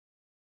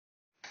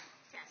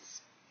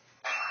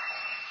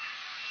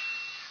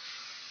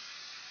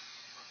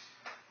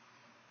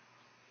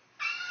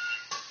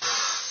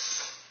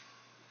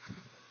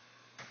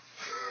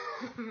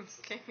I'm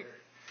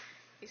scared.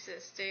 He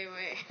says stay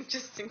away,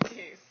 just in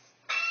case.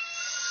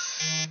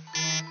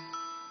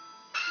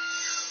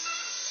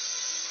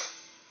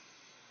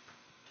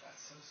 That's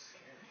so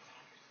scary.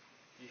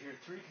 You hear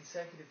 3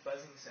 consecutive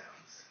buzzing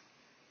sounds.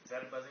 Is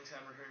that a buzzing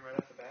sound we're hearing right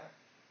off the bat?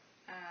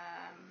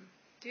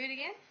 Do it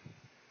again.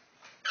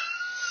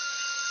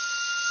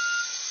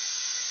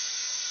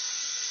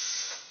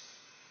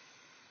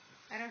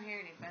 I don't hear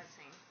any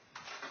buzzing.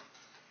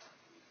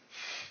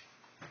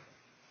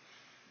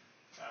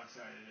 I'm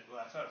sorry.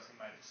 Well, I thought it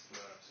might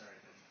explode. I'm sorry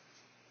it didn't.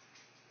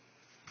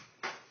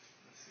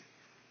 Let's see.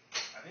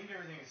 I think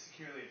everything is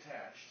securely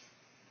attached.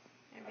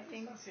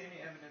 Everything. I don't see any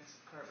evidence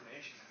of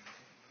carbonation or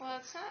anything. Well,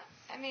 it's not.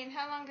 I mean,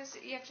 how long does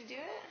you have to do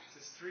it? It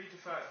says 3 to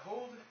 5.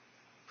 Hold,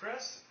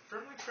 press,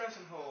 firmly press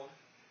and hold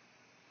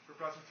for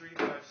approximately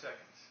 3 to 5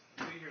 seconds.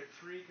 Until you hear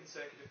 3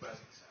 consecutive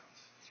buzzing sounds.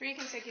 3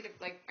 consecutive,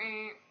 like.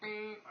 I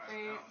heard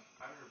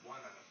 1, I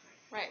don't think.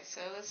 Right.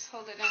 So let's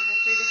hold it down for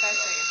 3 to 5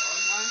 seconds.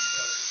 1,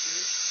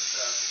 2002,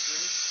 2003,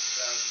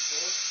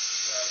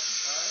 2004,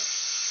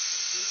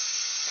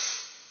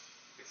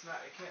 2005, 2006. It's not.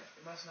 It can't.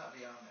 It must not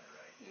be on there,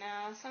 right?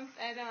 No,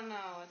 I don't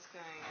know what's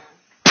going on.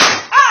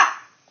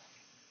 Ah!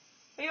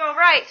 Are you all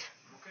right?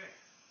 Okay.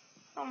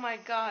 Oh my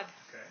God.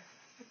 Okay.